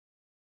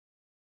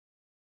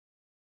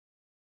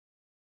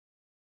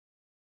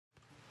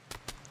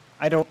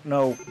I don't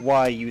know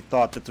why you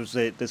thought that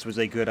this was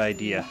a good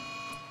idea.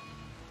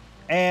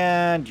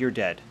 And you're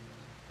dead.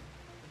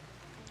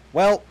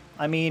 Well,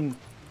 I mean,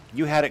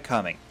 you had it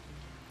coming.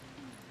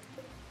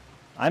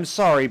 I'm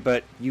sorry,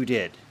 but you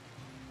did.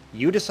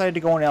 You decided to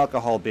go on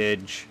alcohol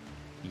binge,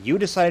 you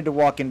decided to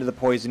walk into the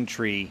poison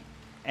tree,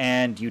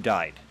 and you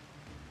died.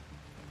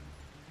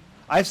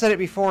 I've said it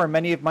before in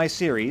many of my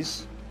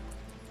series,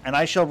 and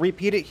I shall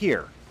repeat it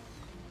here.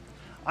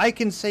 I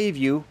can save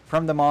you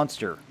from the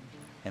monster,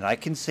 and I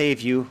can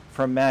save you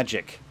from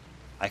magic.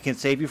 I can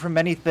save you from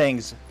many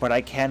things, but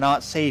I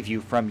cannot save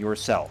you from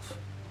yourself.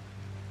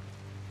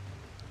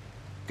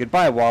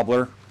 Goodbye,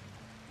 Wobbler.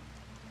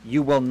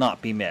 You will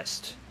not be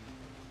missed.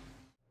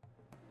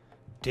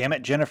 Damn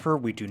it, Jennifer,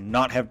 we do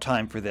not have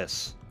time for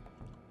this.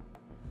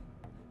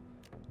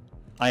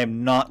 I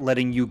am not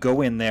letting you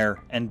go in there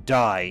and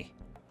die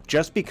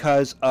just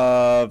because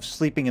of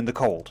sleeping in the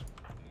cold.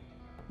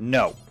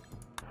 No.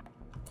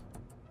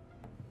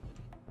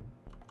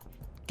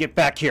 Get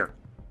back here.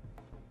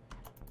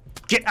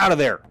 Get out of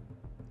there.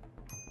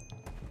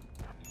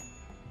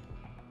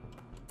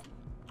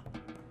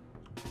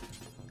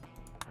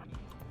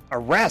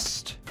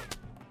 Arrest!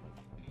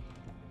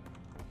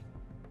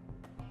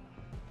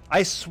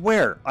 I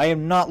swear, I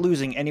am not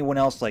losing anyone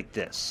else like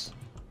this.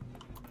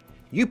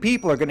 You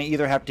people are going to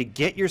either have to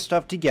get your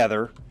stuff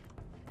together,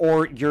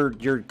 or you're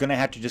going to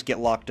have to just get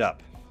locked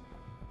up.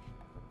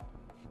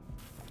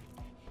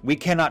 We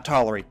cannot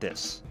tolerate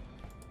this.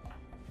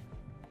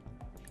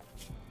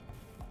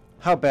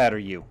 How bad are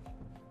you?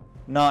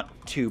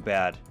 Not too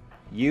bad.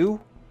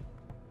 You?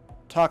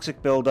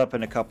 Toxic buildup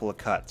and a couple of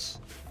cuts.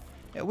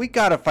 Yeah, we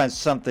gotta find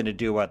something to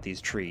do about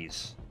these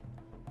trees.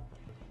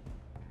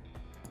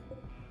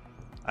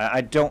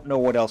 I don't know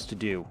what else to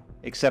do,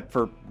 except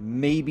for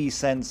maybe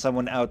send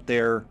someone out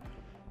there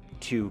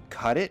to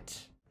cut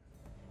it.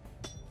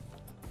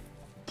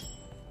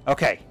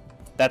 Okay,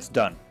 that's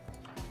done.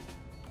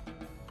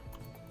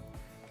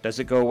 Does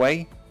it go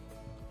away?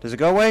 Does it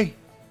go away?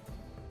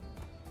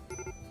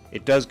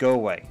 It does go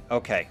away.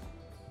 Okay.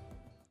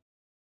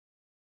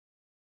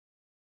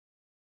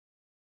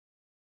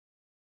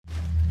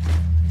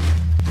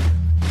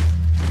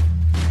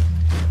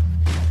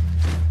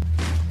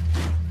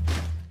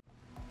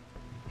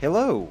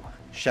 Hello,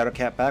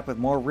 Shadowcat back with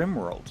more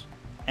Rimworld.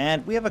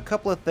 And we have a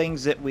couple of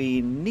things that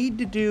we need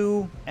to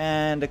do,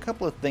 and a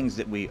couple of things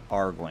that we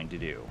are going to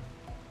do.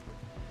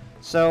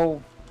 So,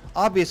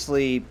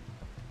 obviously,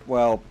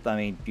 well, I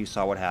mean, you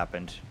saw what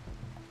happened.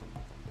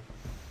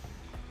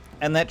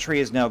 And that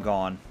tree is now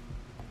gone.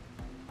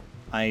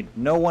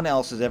 No one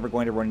else is ever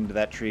going to run into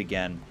that tree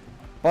again.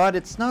 But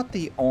it's not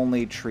the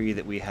only tree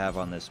that we have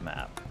on this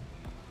map.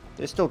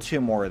 There's still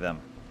two more of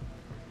them.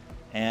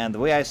 And the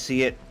way I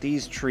see it,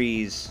 these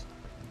trees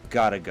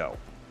gotta go.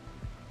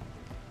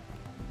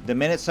 The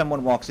minute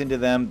someone walks into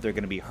them, they're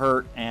going to be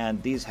hurt,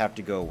 and these have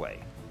to go away.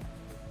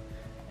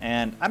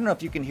 And I don't know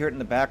if you can hear it in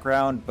the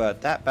background,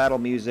 but that battle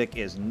music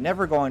is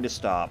never going to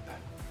stop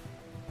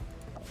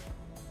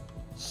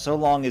so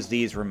long as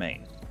these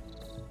remain.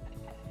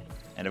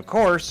 And of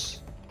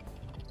course,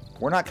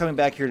 we're not coming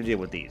back here to deal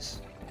with these.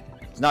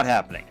 It's not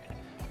happening.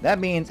 That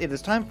means it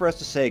is time for us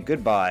to say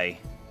goodbye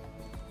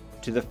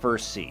to the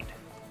first seed.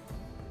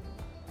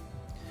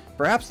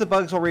 Perhaps the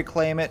bugs will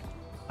reclaim it.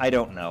 I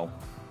don't know.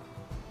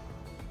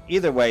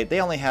 Either way, they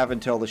only have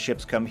until the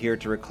ships come here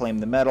to reclaim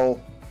the metal,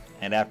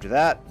 and after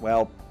that,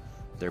 well,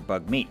 they're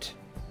bug meat.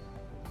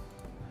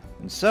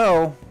 And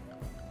so,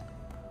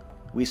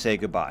 we say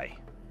goodbye.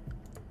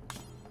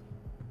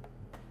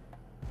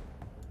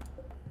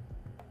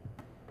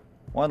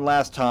 One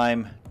last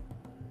time,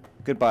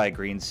 goodbye,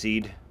 green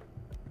seed.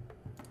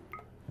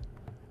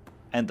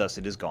 And thus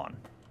it is gone.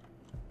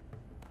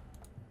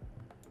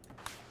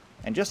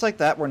 And just like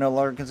that, we're no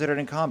longer considered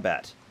in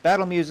combat.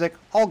 Battle music,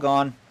 all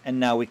gone, and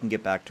now we can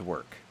get back to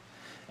work.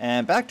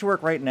 And back to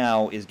work right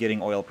now is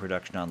getting oil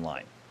production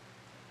online.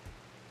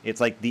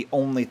 It's like the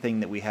only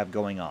thing that we have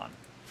going on.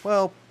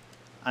 Well,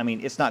 I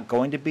mean, it's not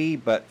going to be,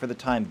 but for the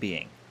time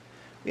being.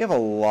 We have a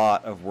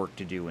lot of work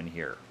to do in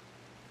here.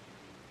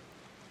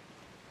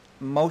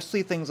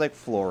 Mostly things like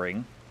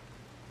flooring.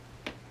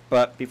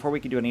 But before we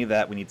can do any of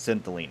that, we need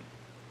synthylene.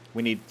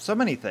 We need so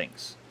many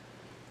things.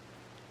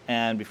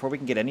 And before we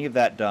can get any of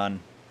that done,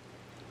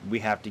 we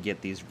have to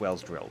get these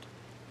wells drilled.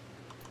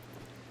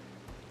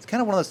 It's kind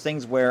of one of those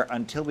things where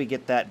until we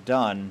get that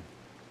done,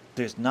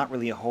 there's not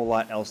really a whole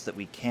lot else that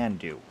we can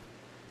do.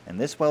 And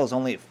this well is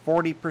only at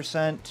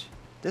 40%.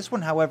 This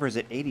one, however, is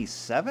at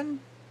 87%.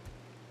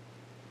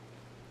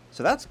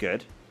 So that's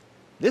good.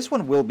 This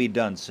one will be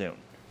done soon.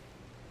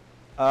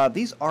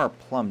 These are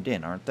plumbed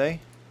in, aren't they?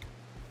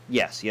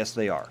 Yes,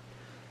 they are.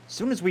 As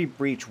soon as we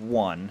breach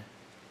one,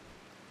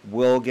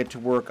 we'll get to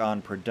work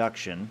on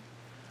production.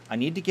 I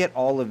need to get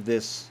all of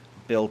this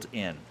built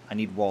in. I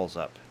need walls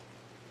up.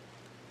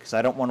 Because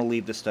I don't want to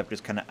leave this stuff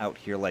just kind of out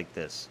here like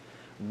this.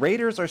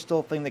 Raiders are still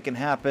a thing that can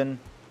happen.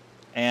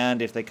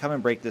 And if they come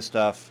and break this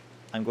stuff,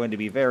 I'm going to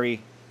be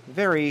very,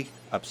 very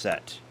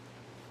upset.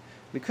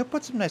 We could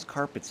put some nice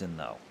carpets in,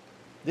 though.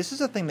 This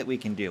is a thing that we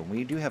can do.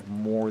 We do have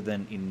more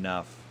than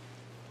enough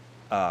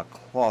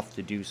cloth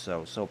to do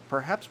so. So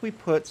perhaps we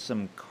put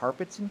some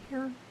carpets in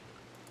here?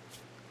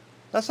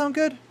 That sound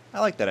good? I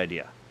like that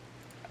idea.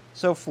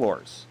 So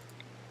floors.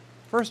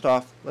 First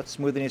off, let's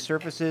smooth any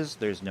surfaces.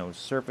 There's no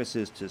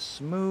surfaces to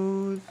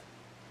smooth.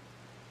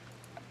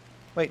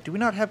 Wait, do we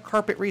not have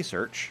carpet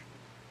research?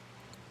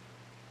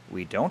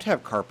 We don't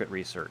have carpet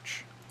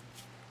research.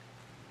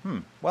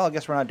 Well, I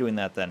guess we're not doing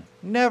that then.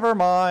 Never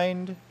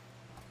mind.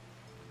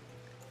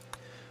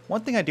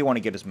 One thing I do want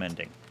to get is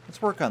mending.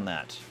 Let's work on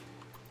that.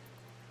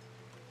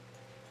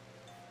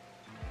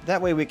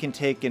 That way we can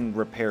take and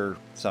repair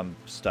some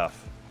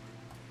stuff.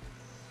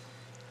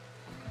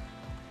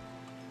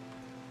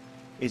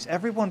 Is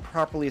everyone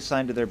properly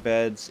assigned to their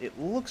beds? It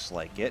looks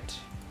like it.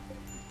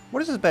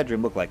 What does this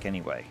bedroom look like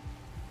anyway?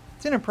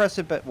 It's an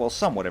impressive well,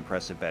 somewhat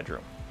impressive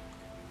bedroom.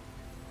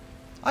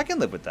 I can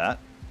live with that.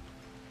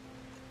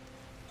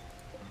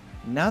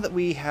 Now that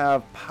we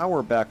have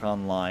power back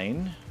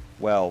online...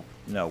 Well,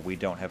 no, we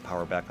don't have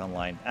power back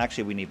online.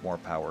 Actually, we need more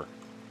power.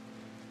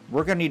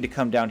 We're going to need to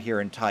come down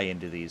here and tie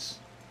into these.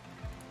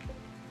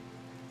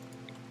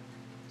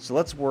 So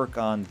let's work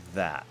on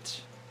that.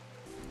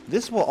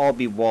 This will all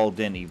be walled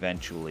in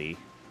eventually.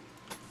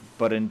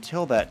 But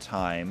until that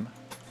time,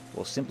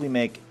 we'll simply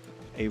make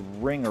a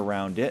ring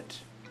around it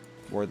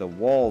where the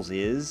walls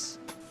is.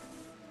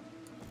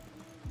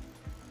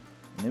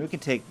 And then we can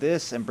take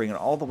this and bring it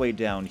all the way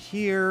down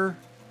here.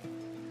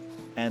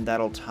 And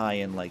that'll tie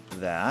in like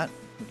that.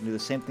 We can do the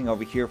same thing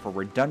over here for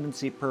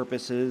redundancy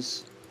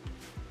purposes.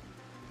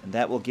 And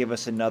that will give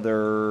us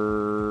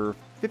another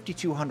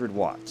 5,200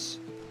 watts.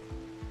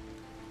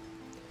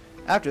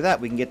 After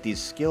that, we can get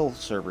these skill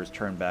servers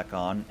turned back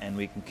on, and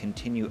we can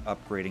continue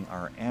upgrading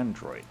our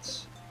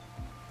androids.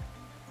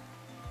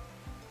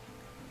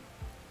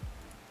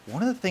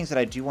 One of the things that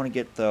I do want to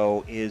get,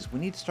 though, is we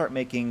need to start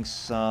making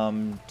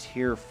some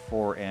Tier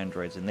 4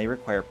 androids, and they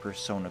require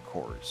persona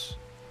cores.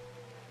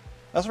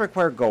 They also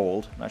require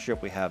gold. I'm not sure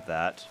if we have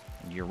that.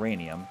 And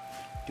uranium.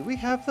 Do we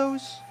have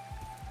those?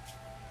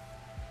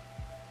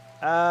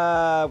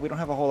 We don't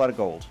have a whole lot of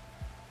gold.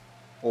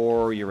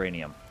 Or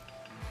uranium.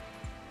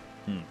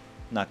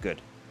 Not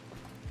good.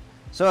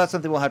 So that's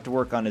something we'll have to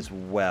work on as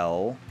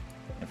well.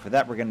 And for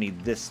that, we're going to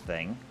need this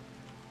thing.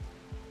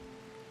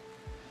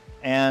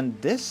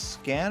 And this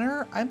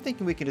scanner, I'm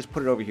thinking we can just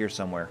put it over here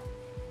somewhere.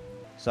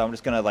 So I'm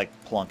just going to, like,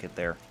 plonk it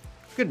there.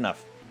 Good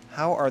enough.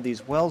 How are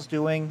these wells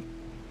doing?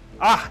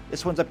 Ah!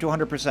 This one's up to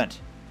 100%.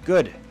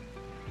 Good.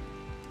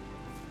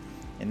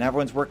 And now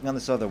everyone's working on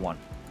this other one.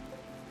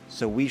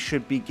 So we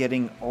should be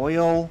getting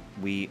oil.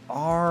 We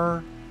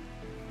are.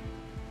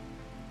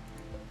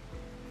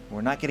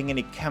 We're not getting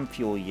any chem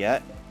fuel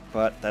yet,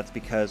 but that's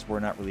because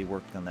we're not really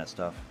working on that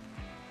stuff.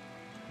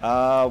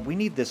 We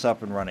need this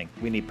up and running.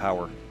 We need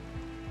power.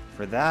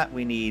 For that,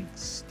 we need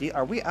steel.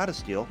 Are we out of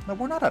steel? No,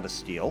 we're not out of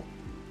steel.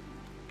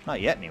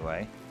 Not yet,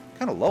 anyway.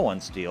 Kind of low on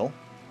steel.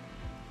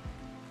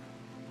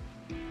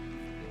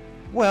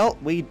 Well,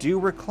 we do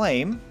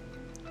reclaim.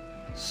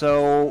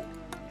 So,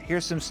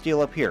 here's some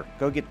steel up here.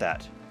 Go get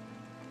that.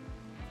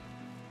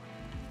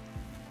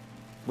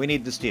 We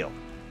need the steel.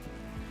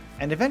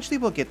 And eventually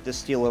we'll get this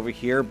steel over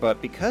here,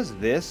 but because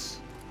this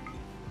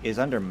is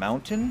under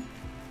mountain,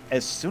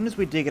 as soon as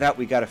we dig it out,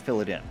 we gotta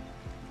fill it in.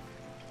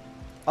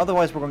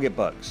 Otherwise, we're gonna get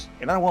bugs.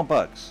 And I don't want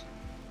bugs.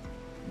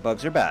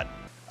 Bugs are bad.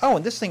 Oh,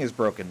 and this thing is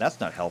broken. That's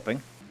not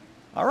helping.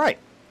 Alright.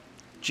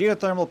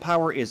 Geothermal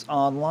power is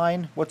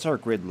online. What's our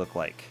grid look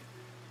like?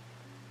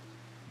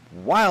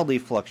 Wildly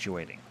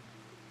fluctuating.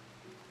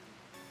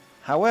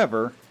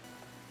 However,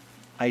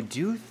 I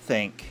do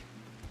think...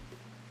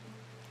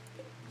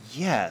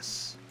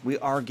 Yes, we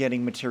are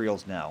getting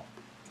materials now.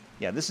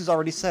 Yeah, this is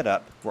already set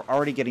up. We're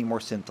already getting more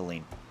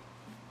synthylene.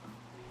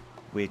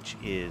 Which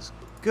is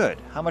good.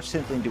 How much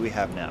synthylene do we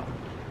have now?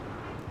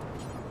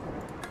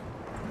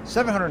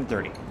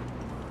 730.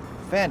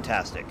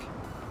 Fantastic.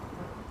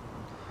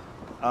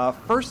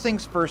 First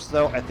things first,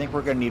 though, I think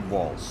we're going to need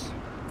walls.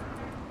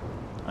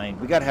 I mean,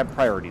 we got to have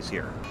priorities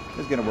here.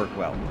 This is going to work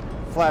well.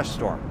 Flash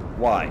storm.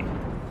 Why?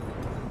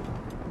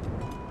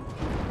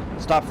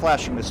 Stop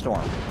flashing the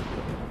storm.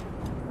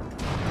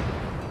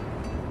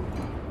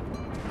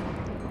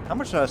 How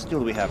much steel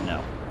do we have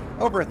now?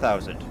 Over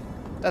 1,000.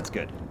 That's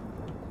good.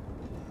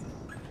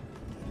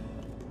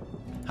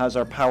 How's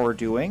our power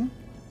doing?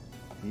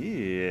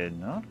 Yeah,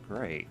 not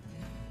great.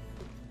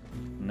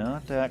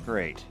 Not that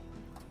great.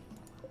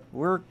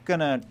 We're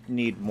gonna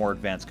need more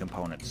advanced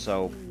components,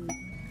 so...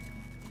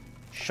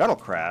 Shuttle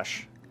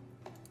crash?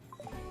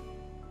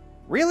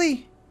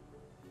 Really?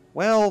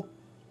 Well...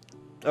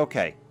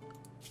 Okay.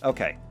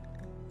 Okay.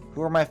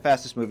 Who are my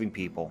fastest moving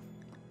people?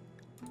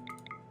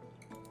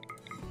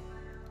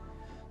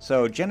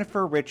 So,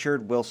 Jennifer,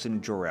 Richard,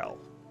 Wilson, Jor-El.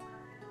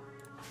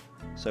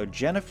 So,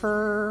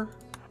 Jennifer...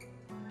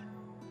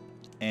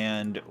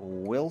 and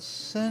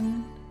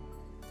Wilson...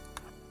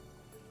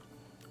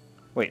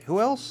 Wait, who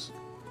else?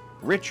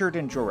 Richard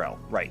and Jor-El,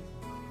 right.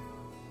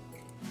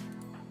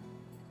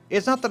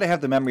 It's not that I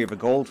have the memory of a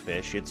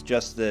goldfish, it's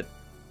just that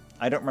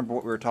I don't remember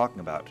what we were talking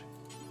about.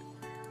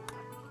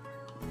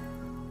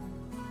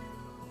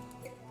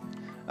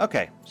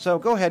 Okay, so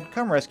go ahead,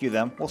 come rescue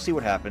them. We'll see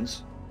what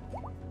happens.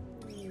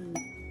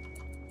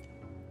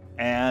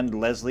 And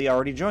Leslie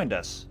already joined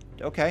us.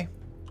 Okay.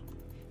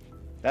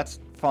 That's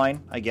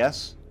fine, I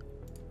guess.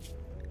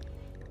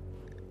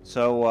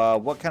 So,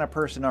 what kind of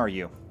person are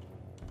you?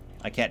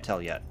 I can't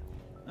tell yet.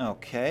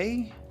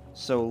 Okay.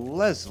 So,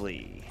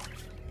 Leslie.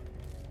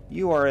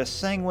 You are a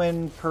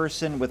sanguine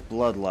person with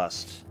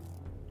bloodlust.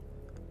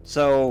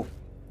 So,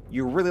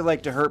 you really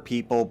like to hurt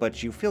people,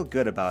 but you feel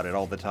good about it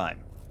all the time.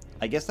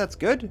 I guess that's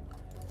good?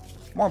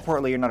 More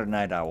importantly, you're not a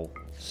night owl.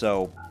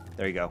 So,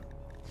 there you go.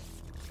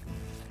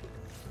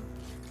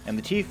 And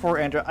the T4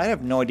 android... I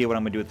have no idea what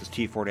I'm going to do with this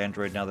T4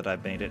 android now that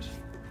I've made it.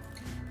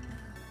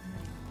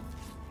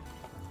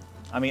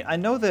 I mean, I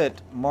know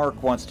that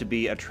Mark wants to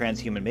be a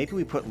transhuman. Maybe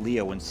we put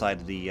Leo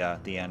inside the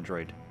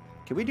android.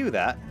 Can we do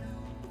that?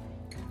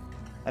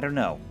 I don't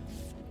know.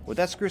 Would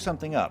that screw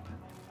something up?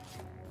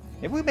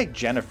 Maybe we make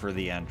Jennifer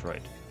the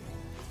android.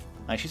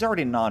 Now, she's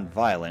already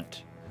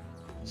non-violent,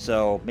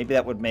 so maybe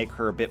that would make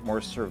her a bit more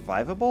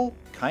survivable?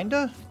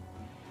 Kinda?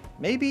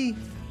 Maybe?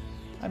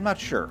 I'm not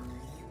sure.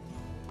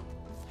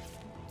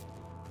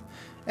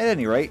 At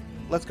any rate,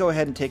 let's go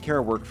ahead and take care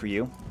of work for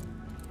you.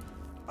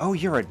 Oh,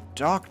 you're a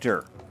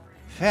doctor.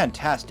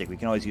 Fantastic. We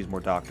can always use more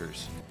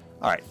doctors.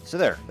 Alright, so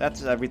there.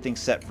 That's everything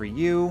set for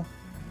you.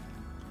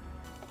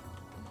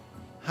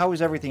 How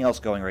is everything else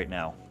going right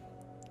now?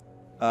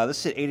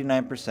 This is at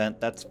 89%.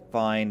 That's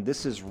fine.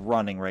 This is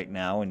running right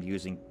now and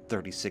using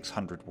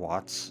 3,600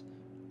 watts.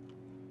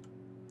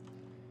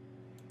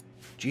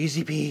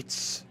 Jeezy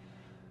Beats.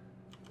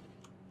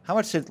 How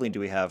much synthline do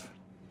we have?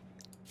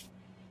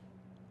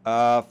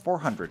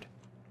 400.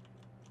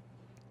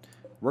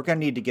 We're gonna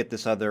need to get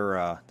this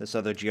other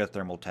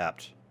geothermal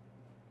tapped.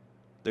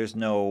 There's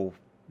no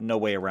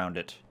way around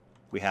it.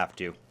 We have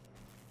to,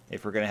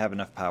 if we're gonna have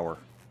enough power.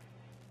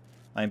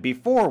 I mean,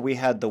 before we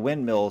had the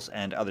windmills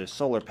and other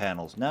solar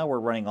panels. Now we're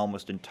running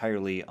almost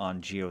entirely on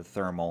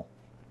geothermal,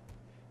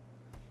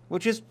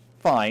 which is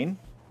fine.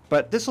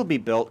 But this will be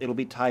built. It'll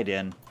be tied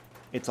in.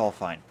 It's all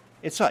fine.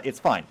 It's fine. It's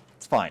fine.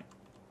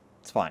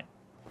 It's fine.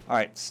 All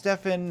right.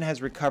 Stefan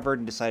has recovered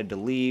and decided to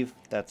leave.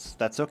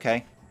 That's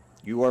okay.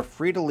 You are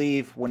free to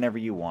leave whenever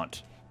you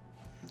want.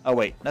 Oh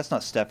wait, that's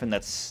not Stefan.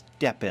 That's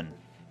Steppen.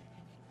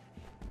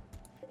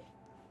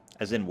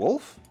 As in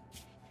wolf?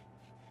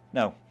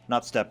 No,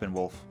 not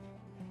Steppenwolf.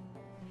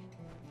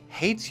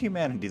 Hates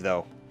humanity,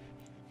 though.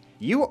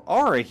 You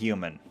are a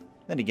human.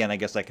 Then again, I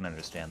guess I can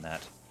understand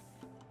that.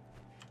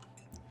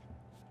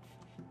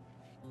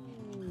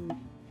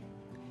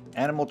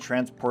 Animal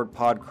transport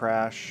pod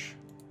crash.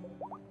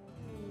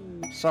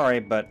 Sorry,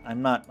 but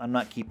I'm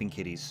not keeping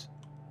kitties.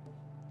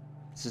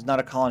 This is not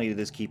a colony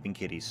that is keeping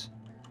kitties.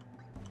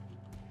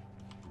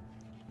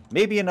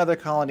 Maybe another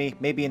colony,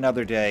 maybe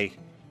another day.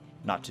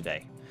 Not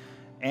today.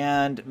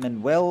 And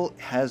Manuel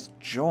has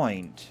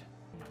joined.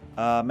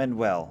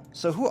 Manuel,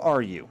 so who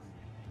are you?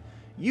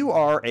 You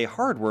are a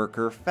hard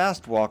worker,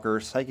 fast walker,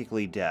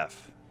 psychically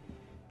deaf.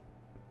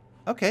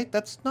 Okay,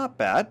 that's not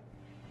bad.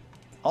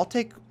 I'll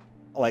take,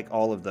 like,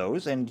 all of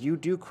those, and you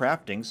do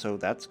crafting, so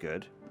that's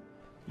good.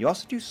 You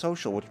also do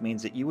social, which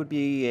means that you would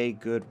be a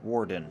good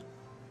warden.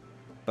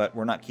 But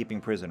we're not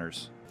keeping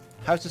prisoners.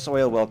 How's this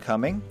oil well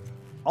coming?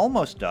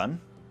 Almost done.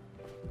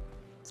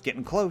 It's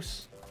getting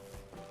close.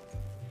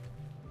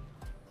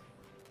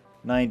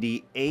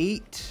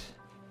 98.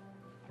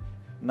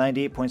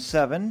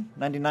 98.7.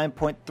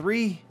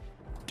 99.3.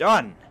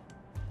 Done.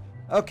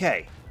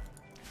 Okay.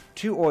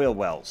 2 oil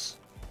wells.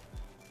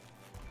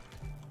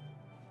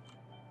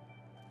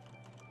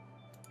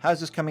 How's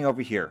this coming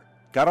over here?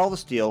 Got all the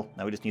steel.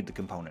 Now we just need the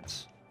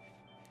components.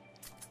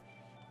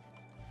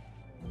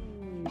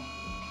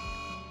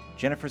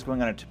 Jennifer's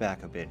going on a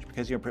tobacco binge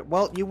because you're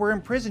well, you were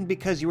imprisoned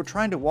because you were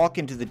trying to walk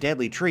into the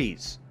deadly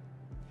trees.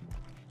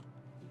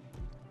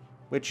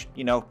 Which,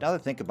 you know, now that I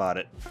think about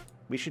it,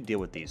 we should deal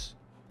with these.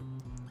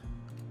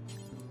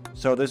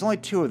 So there's only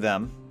 2 of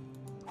them.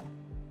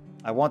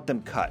 I want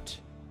them cut.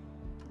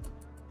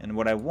 And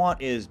what I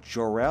want is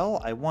Jor-El,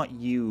 I want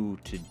you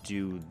to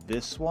do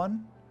this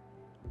one.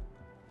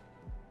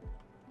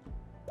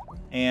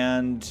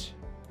 And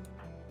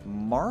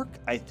Mark,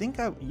 I think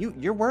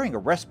you're wearing a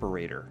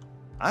respirator.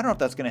 I don't know if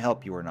that's going to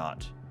help you or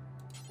not.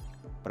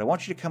 But I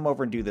want you to come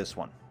over and do this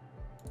one.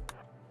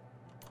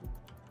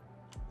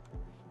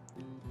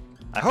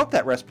 I hope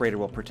that respirator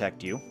will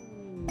protect you.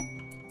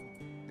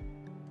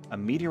 A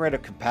meteorite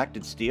of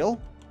compacted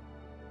steel?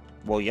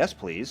 Well, yes,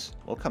 please.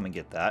 We'll come and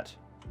get that.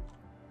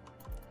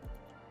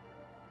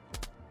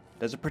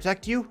 Does it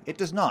protect you? It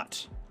does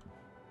not.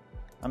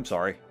 I'm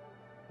sorry.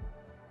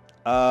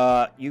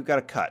 You got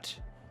a cut.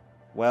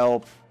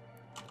 Well,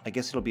 I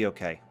guess it'll be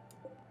okay.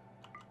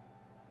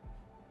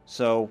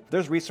 So,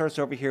 there's resource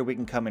over here we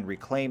can come and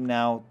reclaim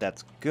now.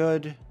 That's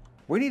good.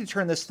 We need to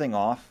turn this thing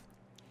off.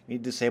 We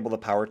need to disable the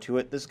power to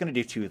it. This is going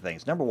to do 2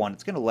 things. Number 1,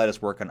 it's going to let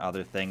us work on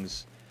other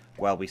things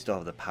while we still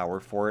have the power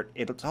for it.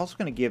 It's also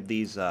going to give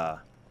these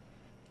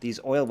these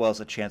oil wells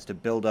a chance to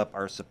build up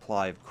our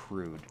supply of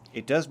crude.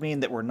 It does mean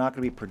that we're not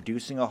going to be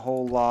producing a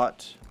whole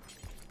lot,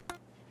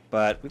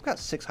 but we've got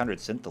 600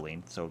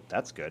 syntholine, so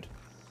that's good.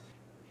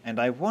 And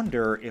I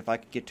wonder if I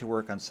could get to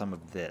work on some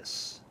of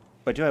this.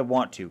 But do I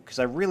want to? Because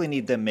I really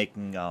need them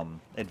making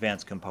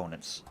advanced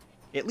components.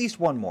 At least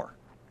one more.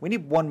 We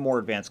need one more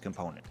advanced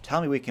component.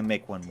 Tell me we can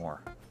make one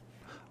more.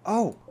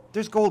 Oh,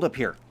 there's gold up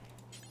here.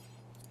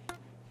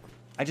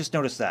 I just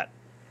noticed that.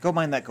 Go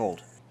mine that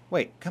gold.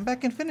 Wait, come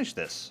back and finish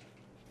this.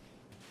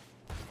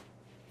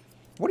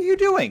 What are you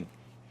doing?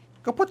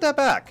 Go put that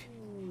back.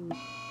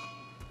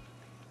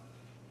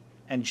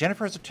 And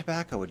Jennifer has a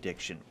tobacco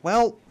addiction.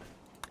 Well,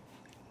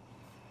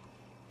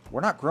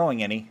 we're not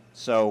growing any,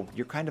 so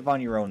you're kind of on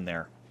your own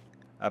there.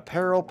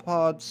 Apparel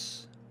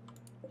pods.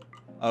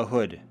 A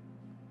hood.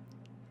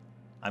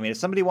 I mean, if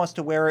somebody wants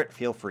to wear it,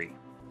 feel free.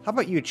 How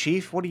about you,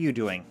 Chief? What are you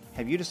doing?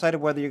 Have you decided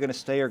whether you're going to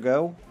stay or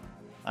go?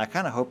 I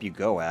kind of hope you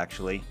go,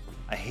 actually.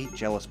 I hate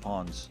jealous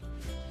pawns.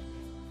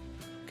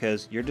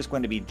 Because you're just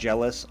going to be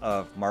jealous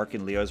of Mark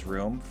and Leo's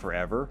room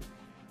forever.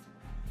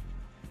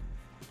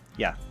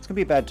 Yeah, it's going to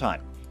be a bad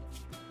time.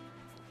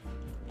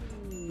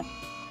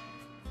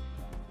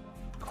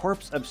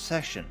 Corpse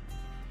obsession.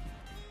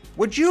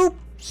 Would you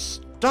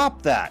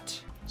stop that?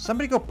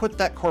 Somebody go put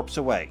that corpse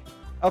away.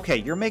 Okay,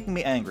 you're making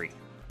me angry.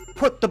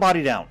 Put the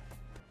body down.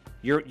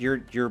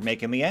 You're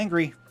making me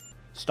angry.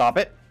 Stop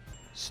it.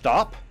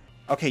 Stop.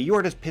 Okay, you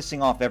are just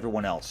pissing off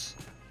everyone else.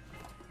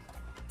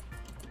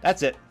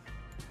 That's it.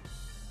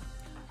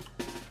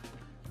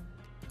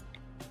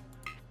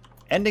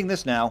 Ending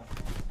this now.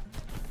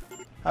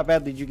 How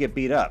bad did you get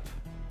beat up?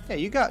 Yeah,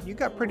 you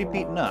got pretty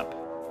beaten up.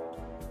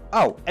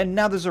 Oh, and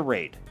now there's a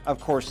raid. Of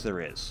course there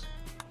is.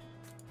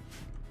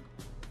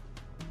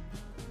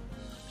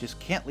 Just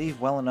can't leave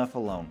well enough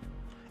alone.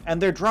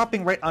 And they're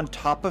dropping right on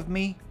top of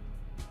me?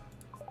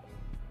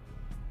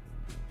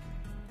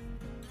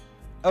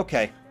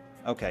 Okay.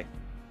 Okay.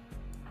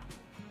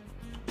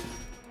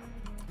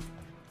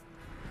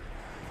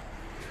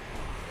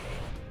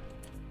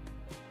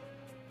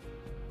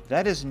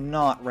 That is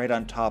not right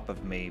on top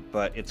of me,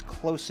 but it's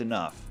close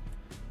enough.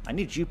 I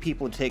need you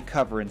people to take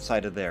cover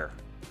inside of there,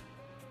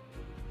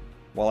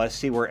 while I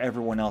see where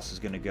everyone else is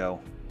going to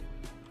go.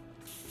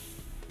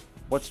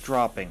 What's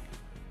dropping?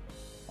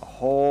 A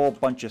whole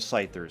bunch of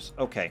scythers.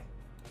 Okay.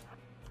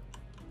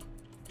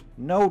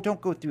 No, don't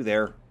go through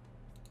there.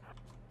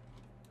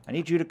 I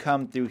need you to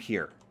come through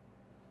here.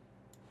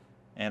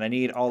 And I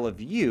need all of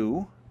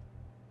you...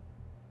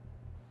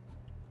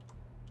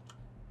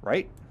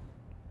 Right?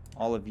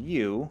 All of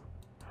you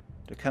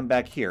to come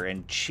back here.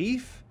 And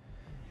Chief,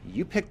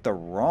 you picked the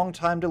wrong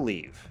time to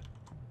leave.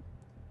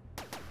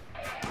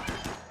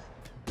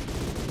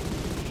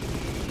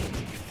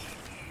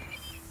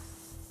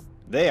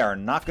 They are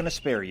not going to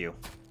spare you.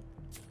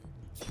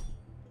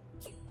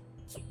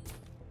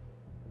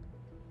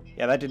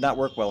 Yeah, that did not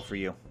work well for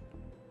you.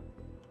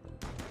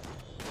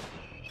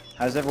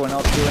 How's everyone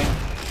else doing?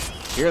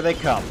 Here they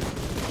come.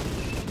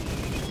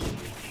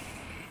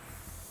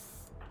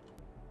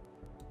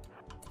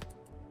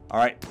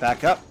 Alright,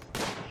 back up.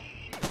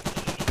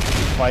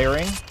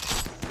 Firing.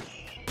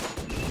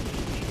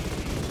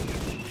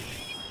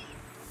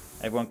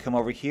 Everyone come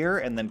over here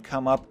and then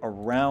come up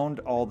around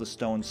all the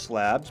stone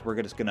slabs. We're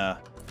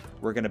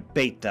gonna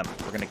bait them.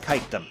 We're gonna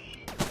kite them.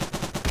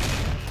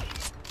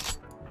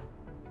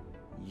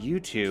 You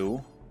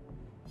two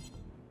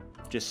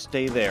just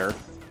stay there.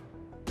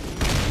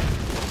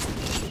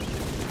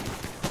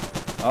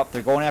 Oh,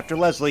 they're going after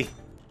Leslie.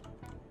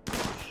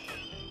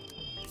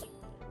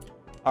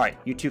 Alright,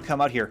 you two come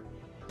out here.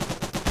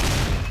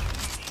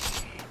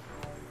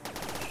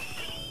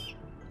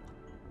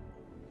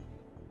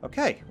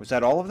 Okay, was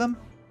that all of them?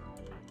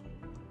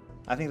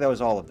 I think that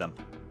was all of them.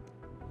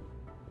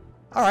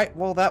 Alright,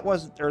 well that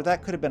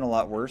could have been a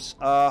lot worse.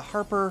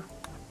 Harper,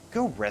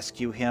 go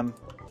rescue him.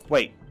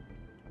 Wait.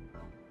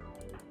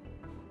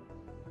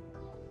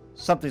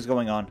 Something's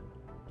going on.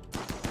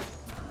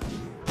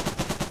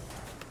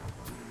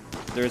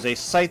 There's a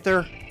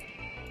scyther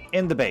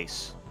in the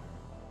base.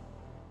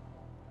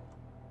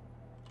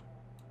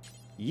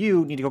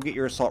 You need to go get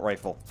your assault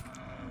rifle.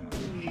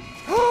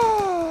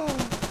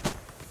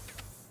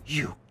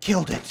 You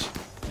killed it!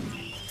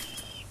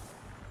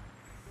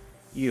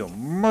 You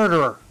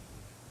murderer!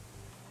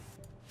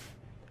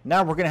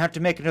 Now we're gonna have to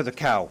make another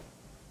cow.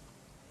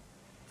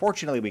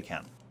 Fortunately, we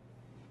can.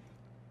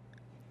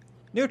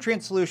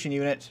 Nutrient solution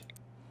unit.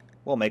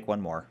 We'll make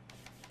one more.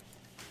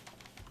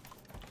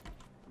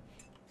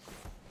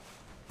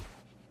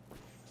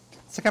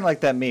 It's kind of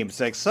like that meme. It's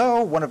like,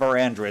 so, one of our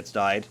androids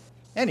died.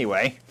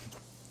 Anyway.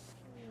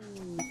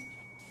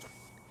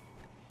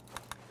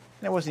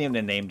 That wasn't even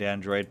a named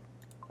android.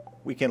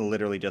 We can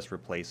literally just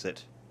replace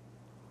it.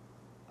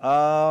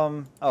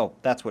 Oh,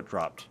 that's what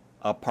dropped.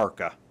 A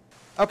parka.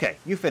 Okay,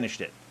 you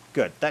finished it.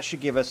 Good. That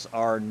should give us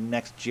our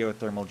next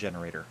geothermal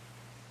generator.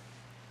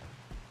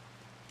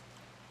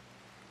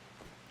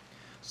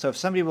 So if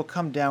somebody will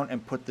come down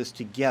and put this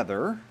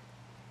together,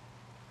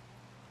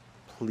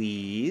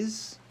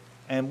 please.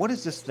 And what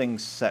is this thing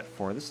set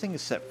for? This thing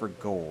is set for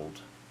gold.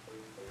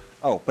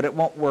 Oh, but it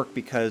won't work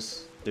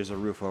because there's a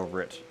roof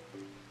over it.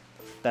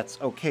 That's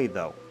okay,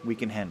 though. We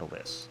can handle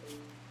this.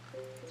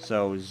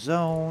 So,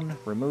 zone,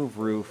 remove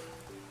roof.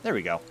 There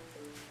we go.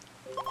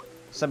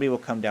 Somebody will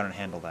come down and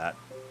handle that.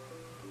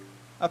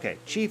 Okay,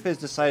 Chief has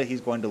decided he's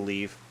going to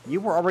leave.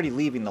 You were already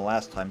leaving the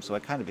last time, so I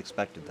kind of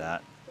expected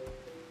that.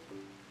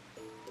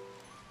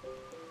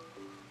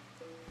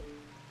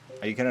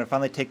 Are you going to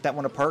finally take that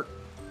one apart?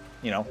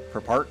 You know, for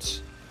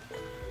parts?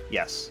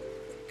 Yes.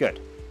 Good.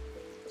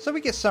 So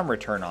we get some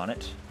return on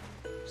it.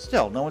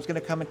 Still, no one's going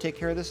to come and take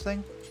care of this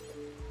thing?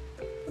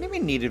 What do you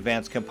mean need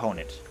advanced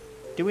component?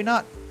 Do we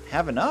not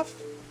have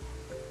enough?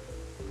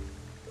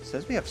 It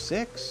says we have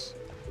 6.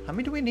 How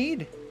many do we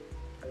need?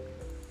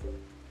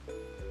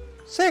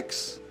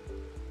 6!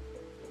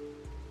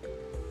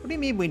 What do you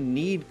mean we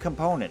need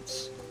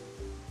components?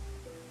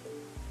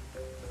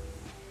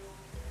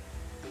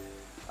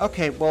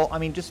 Okay, well, I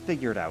mean, just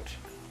figure it out.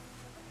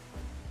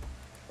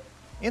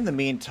 In the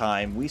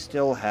meantime, we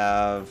still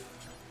have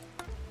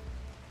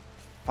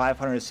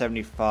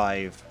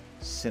 575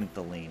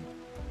 syntholine.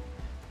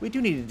 We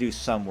do need to do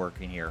some work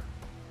in here.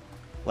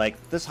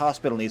 Like, this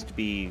hospital needs to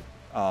be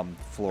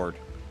floored.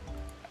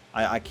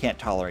 I can't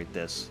tolerate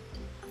this.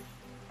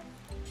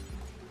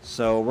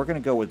 So we're going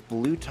to go with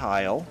blue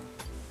tile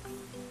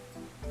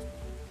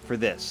for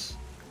this.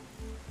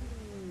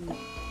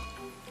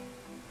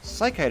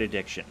 Psychite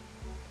addiction.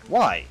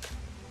 Why?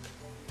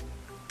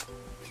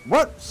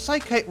 What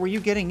psychite were you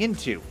getting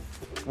into?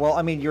 Well,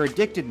 I mean, you're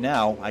addicted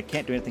now. I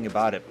can't do anything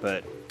about it,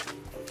 but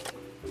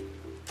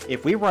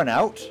if we run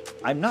out,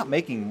 I'm not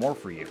making more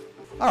for you.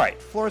 Alright,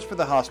 floors for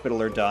the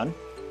hospital are done.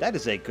 That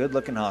is a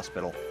good-looking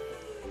hospital.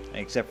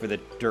 Except for the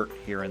dirt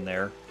here and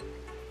there.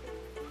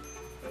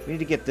 We need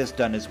to get this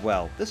done as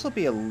well. This will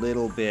be a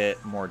little bit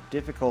more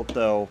difficult,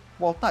 though.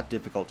 Well, not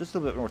difficult, just a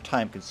little bit more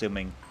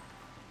time-consuming.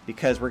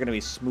 Because we're going to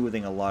be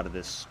smoothing a lot of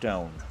this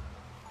stone.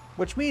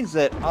 Which means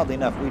that, oddly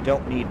enough, we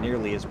don't need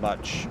nearly as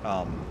much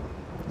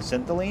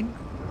syntholine.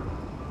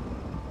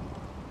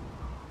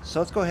 So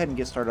let's go ahead and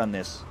get started on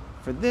this.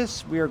 For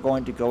this, we are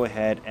going to go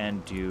ahead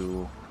and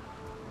do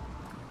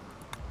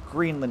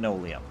green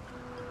linoleum.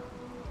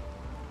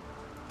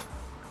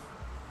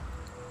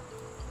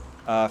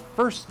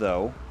 First,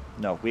 though,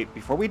 no, wait,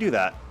 before we do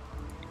that,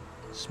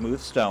 smooth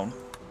stone.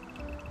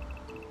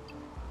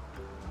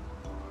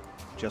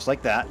 Just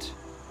like that.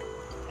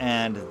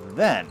 And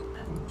then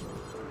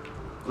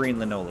green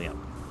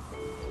linoleum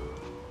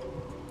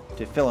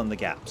to fill in the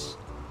gaps.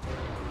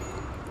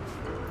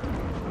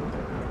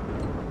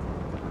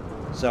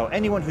 So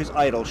anyone who's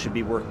idle should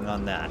be working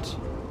on that,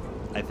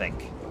 I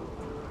think.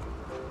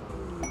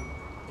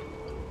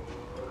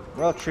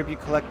 Royal Tribute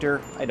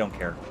Collector, I don't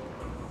care.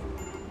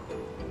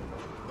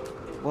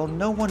 Well,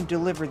 no one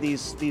delivered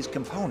these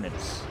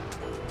components.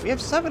 We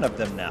have 7 of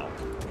them now.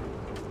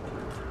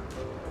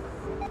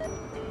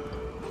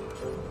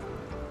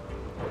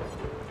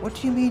 What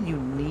do you mean you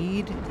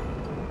need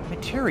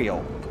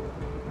material?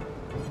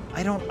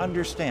 I don't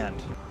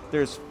understand.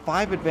 There's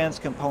 5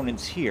 advanced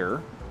components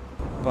here,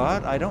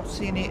 but I don't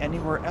see any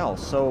anywhere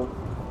else. So,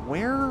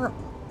 where...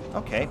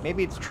 Okay,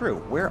 maybe it's true.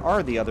 Where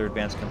are the other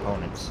advanced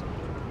components?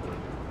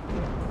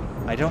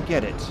 I don't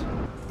get it.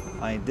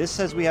 This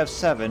says we have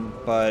 7,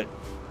 but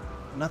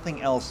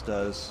nothing else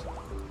does.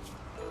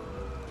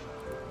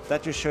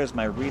 That just shows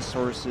my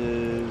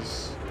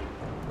resources.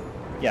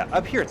 Yeah,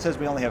 up here it says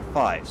we only have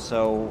 5,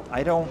 so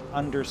I don't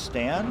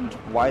understand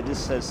why this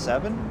says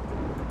 7.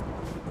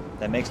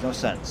 That makes no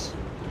sense.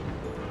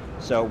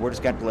 So we're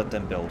just going to let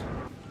them build.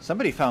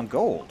 Somebody found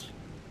gold.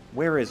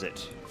 Where is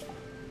it?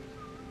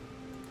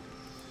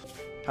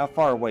 How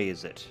far away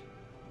is it?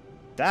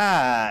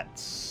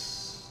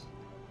 That's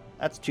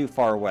too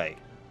far away.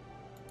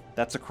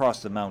 That's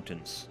across the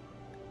mountains.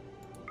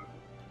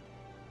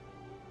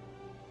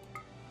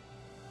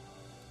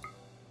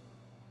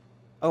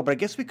 Oh, but I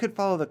guess we could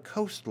follow the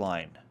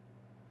coastline.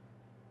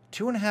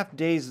 2.5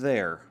 days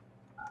there.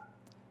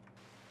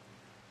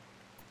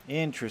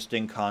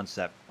 Interesting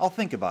concept. I'll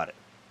think about it.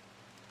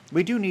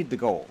 We do need the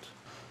gold.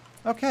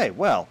 Okay,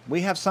 well,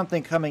 we have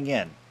something coming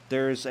in.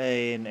 There's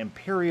an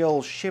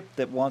Imperial ship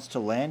that wants to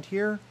land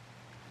here.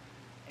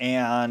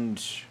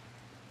 And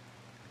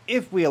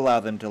if we allow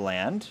them to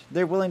land,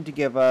 they're willing to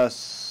give us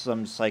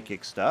some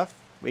psychic stuff.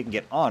 We can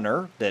get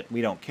honor that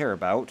we don't care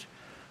about,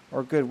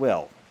 or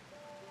goodwill.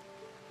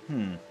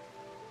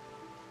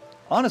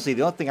 Honestly,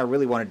 the only thing I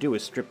really want to do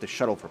is strip the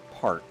shuttle for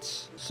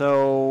parts.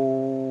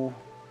 So,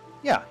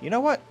 yeah, you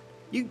know what?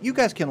 You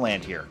guys can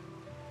land here.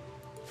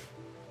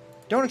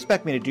 Don't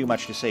expect me to do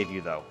much to save you,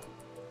 though.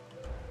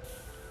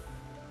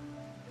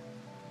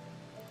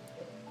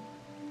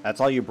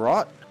 That's all you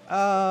brought?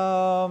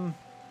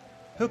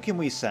 Who can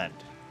we send?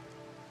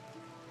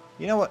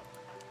 You know what?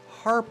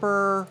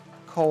 Harper,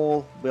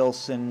 Cole,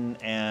 Wilson,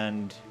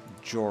 and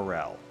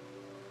Jor-El.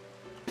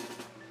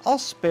 I'll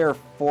spare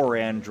 4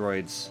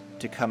 androids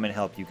to come and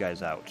help you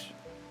guys out.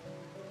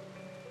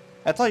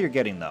 That's all you're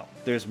getting, though.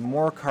 There's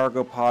more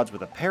cargo pods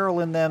with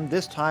apparel in them.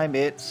 This time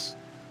it's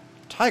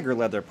Tiger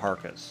leather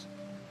parkas.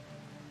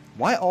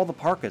 Why all the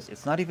parkas?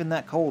 It's not even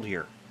that cold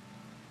here.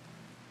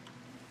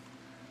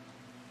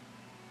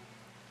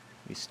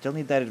 We still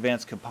need that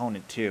advanced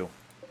component too.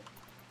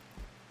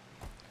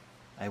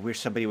 I wish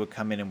somebody would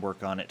come in and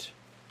work on it.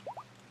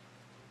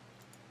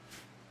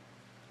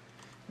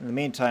 In the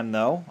meantime,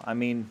 though, I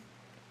mean,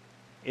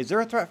 is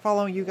there a threat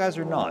following you guys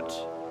or not?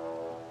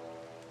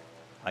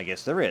 I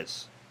guess there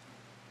is.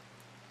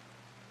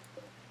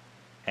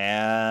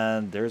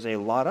 And there's a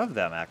lot of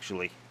them,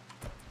 actually.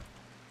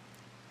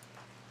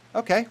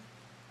 Okay.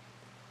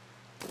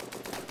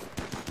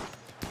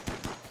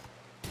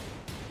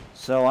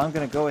 So I'm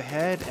going to go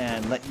ahead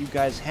and let you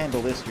guys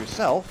handle this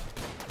yourself.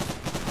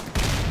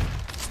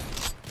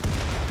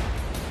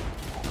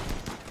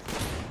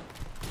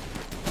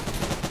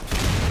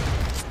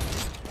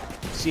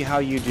 See how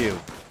you do.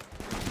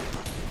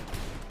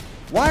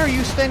 Why are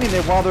you standing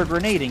there while they're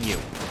grenading you?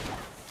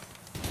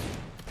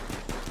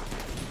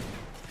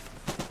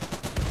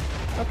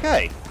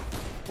 Okay.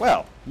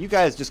 Well, you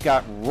guys just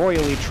got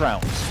royally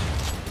trounced.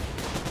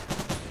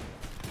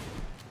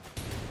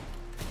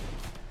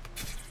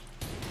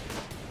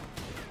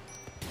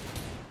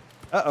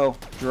 Uh-oh,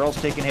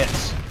 Jarrell's taking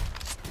hits.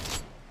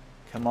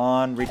 Come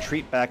on,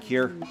 retreat back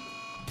here.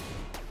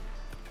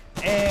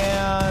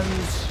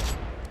 And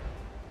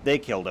they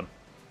killed him.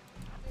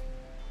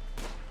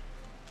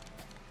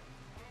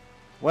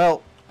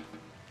 Well,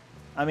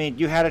 I mean,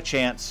 you had a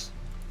chance.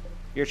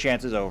 Your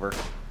chance is over.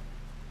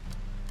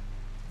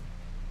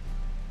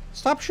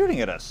 Stop shooting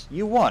at us.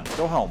 You won.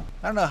 Go home.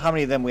 I don't know how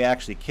many of them we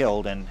actually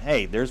killed, and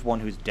hey, there's one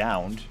who's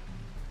downed.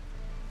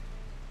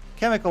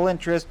 Chemical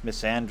interest,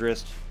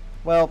 misandrist.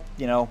 Well,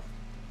 you know,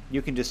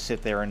 you can just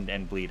sit there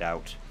and bleed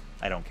out.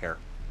 I don't care.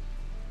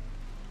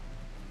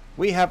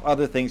 We have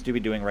other things to be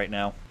doing right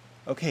now.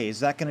 Okay, is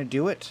that going to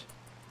do it?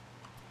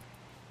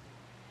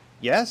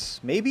 Yes?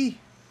 Maybe?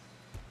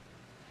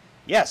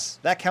 Yes,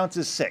 that counts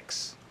as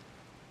 6.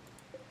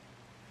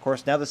 Of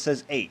course, now this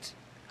says 8.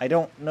 I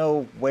don't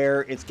know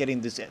where it's getting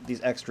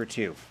these extra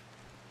 2.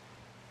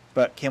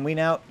 But can we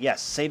now?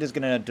 Yes, SATA's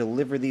going to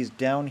deliver these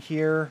down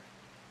here.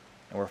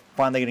 And we're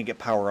finally going to get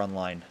power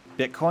online.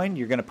 Bitcoin,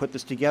 you're going to put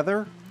this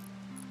together.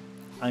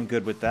 I'm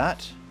good with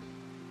that.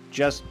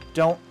 Just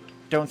don't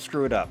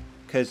screw it up.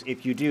 Because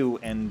if you do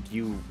and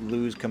you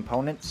lose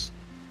components,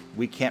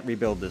 we can't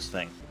rebuild this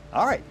thing.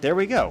 Alright, there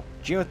we go.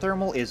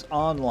 Geothermal is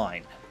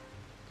online.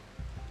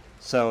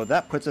 So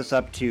that puts us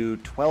up to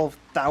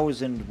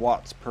 12,000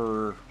 watts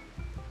per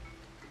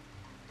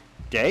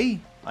day,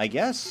 I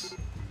guess?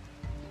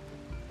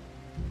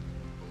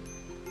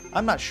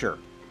 I'm not sure.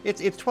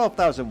 It's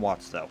 12,000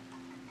 watts, though.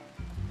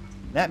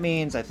 That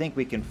means I think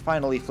we can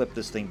finally flip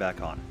this thing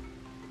back on.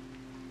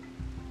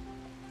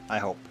 I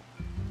hope.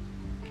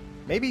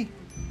 Maybe?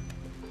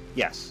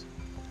 Yes.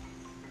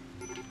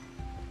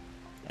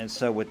 And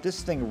so with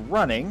this thing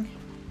running,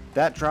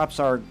 that drops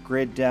our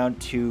grid down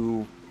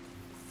to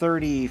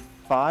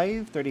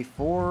 35,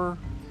 34.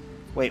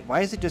 Wait, why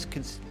is it just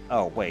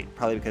oh, wait,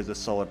 probably because the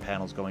solar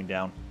panel's going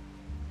down.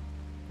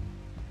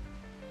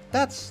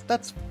 That's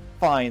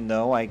fine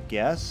though, I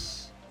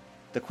guess.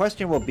 The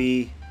question will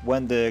be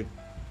when the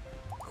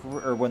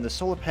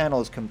solar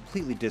panel is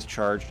completely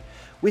discharged.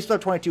 We still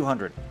have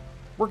 2200.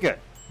 We're good.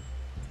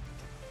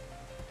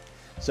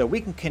 So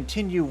we can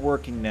continue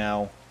working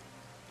now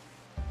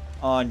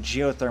on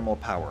geothermal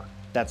power.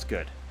 That's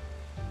good.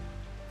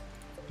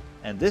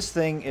 And this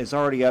thing is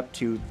already up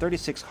to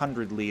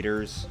 3,600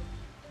 liters.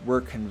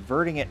 We're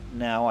converting it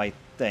now, I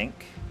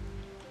think.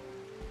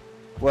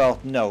 Well,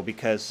 no,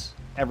 because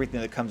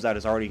everything that comes out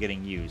is already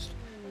getting used.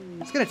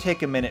 It's going to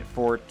take a minute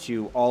for it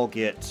to all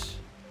get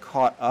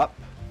caught up.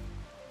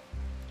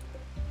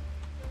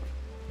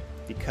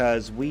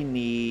 Because we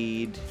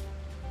need...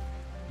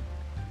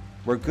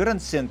 We're good on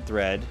synth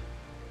thread,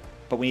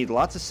 but we need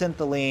lots of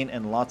syntholine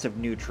and lots of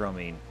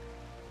neutromine.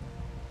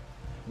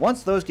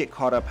 Once those get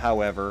caught up,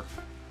 however,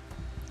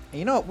 and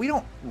you know what? We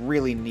don't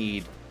really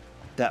need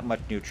that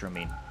much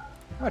neutromine.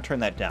 I'm going to turn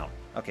that down.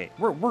 Okay,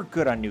 we're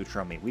good on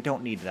neutromine. We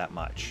don't need that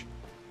much.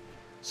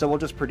 So we'll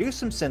just produce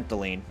some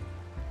syntholine.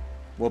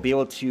 We'll be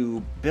able to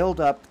build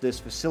up this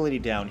facility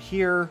down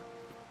here,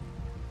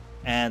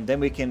 and then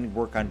we can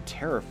work on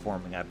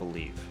terraforming, I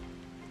believe.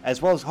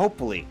 As well as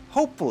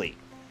hopefully,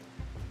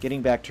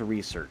 getting back to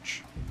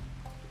research.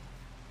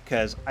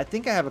 Because I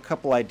think I have a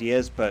couple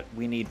ideas, but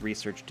we need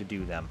research to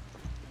do them.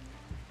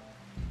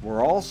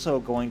 We're also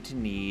going to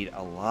need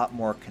a lot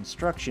more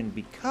construction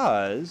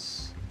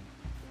because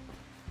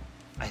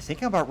I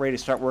think I'm about ready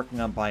to start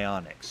working on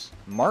bionics.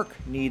 Mark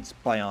needs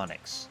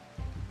bionics.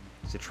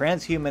 He's a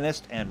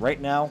transhumanist, and right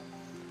now,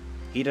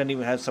 he doesn't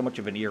even have so much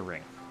of an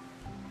earring.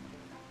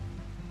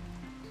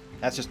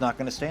 That's just not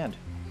going to stand.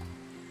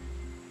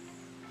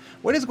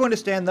 What is going to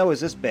stand, though, is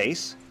this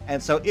base.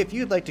 And so if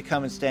you'd like to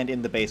come and stand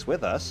in the base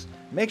with us,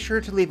 make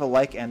sure to leave a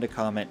like and a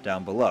comment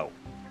down below.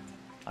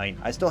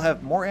 I still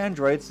have more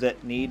androids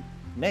that need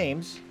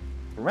names.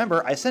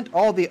 Remember, I sent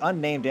all the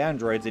unnamed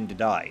androids in to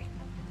die.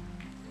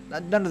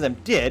 None of them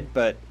did,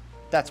 but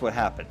that's what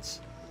happens.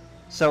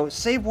 So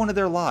save one of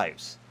their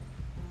lives.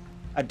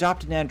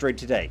 Adopt an android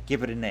today.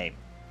 Give it a name.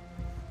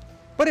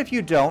 But if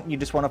you don't, you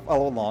just want to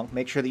follow along,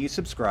 make sure that you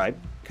subscribe,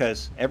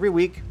 because every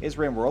week is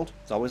Rimworld.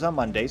 It's always on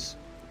Mondays.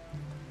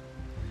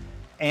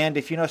 And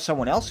if you know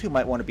someone else who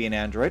might want to be an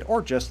android,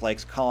 or just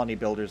likes colony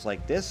builders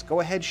like this,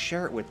 go ahead,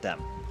 share it with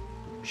them.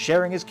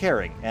 Sharing is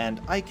caring,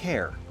 and I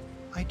care.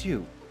 I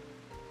do.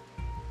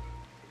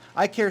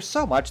 I care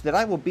so much that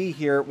I will be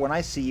here when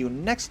I see you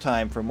next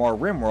time for more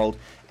Rimworld,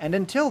 and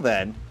until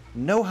then,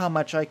 know how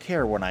much I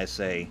care when I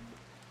say,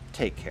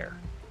 take care.